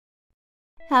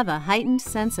Have a heightened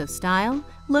sense of style?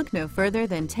 Look no further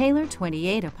than Taylor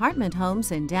 28 apartment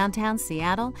homes in downtown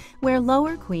Seattle, where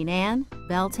Lower Queen Anne,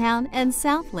 Belltown, and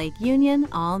South Lake Union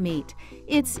all meet.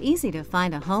 It's easy to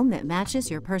find a home that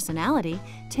matches your personality.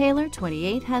 Taylor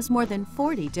 28 has more than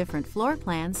 40 different floor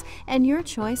plans and your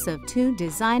choice of 2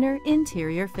 designer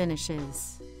interior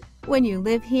finishes. When you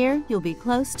live here, you'll be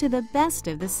close to the best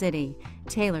of the city.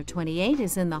 Taylor 28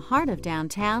 is in the heart of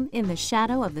downtown, in the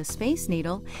shadow of the Space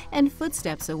Needle, and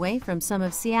footsteps away from some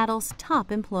of Seattle's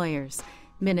top employers.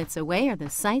 Minutes away are the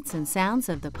sights and sounds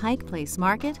of the Pike Place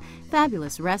Market,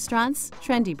 fabulous restaurants,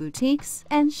 trendy boutiques,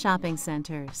 and shopping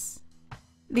centers.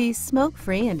 These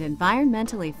smoke-free and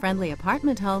environmentally friendly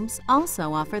apartment homes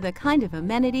also offer the kind of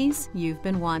amenities you've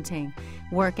been wanting.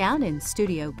 Work out in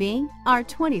Studio B, our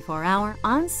 24-hour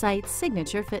on-site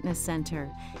signature fitness center.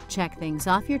 Check things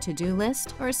off your to-do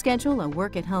list or schedule a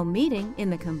work-at-home meeting in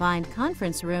the combined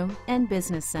conference room and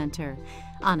business center.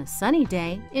 On a sunny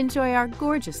day, enjoy our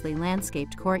gorgeously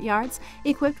landscaped courtyards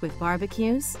equipped with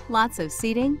barbecues, lots of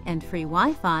seating, and free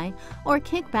Wi-Fi, or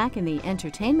kick back in the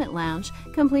entertainment lounge,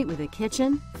 complete with a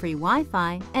kitchen, free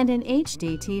Wi-Fi, and an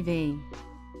HD TV.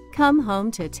 Come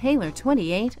home to Taylor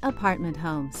 28 Apartment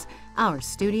Homes. Our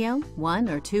studio, 1-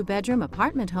 or 2-bedroom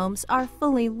apartment homes are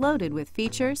fully loaded with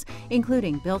features,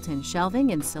 including built-in shelving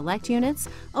in select units,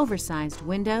 oversized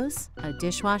windows, a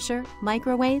dishwasher,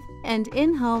 microwave, and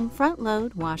in-home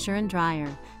front-load washer and dryer.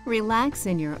 Relax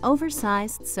in your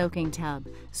oversized soaking tub.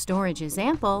 Storage is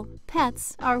ample.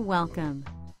 Pets are welcome.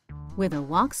 With a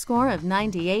walk score of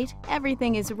 98,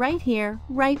 everything is right here,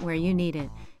 right where you need it.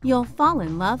 You'll fall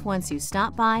in love once you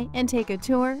stop by and take a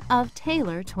tour of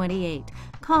Taylor 28.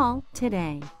 Call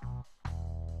today.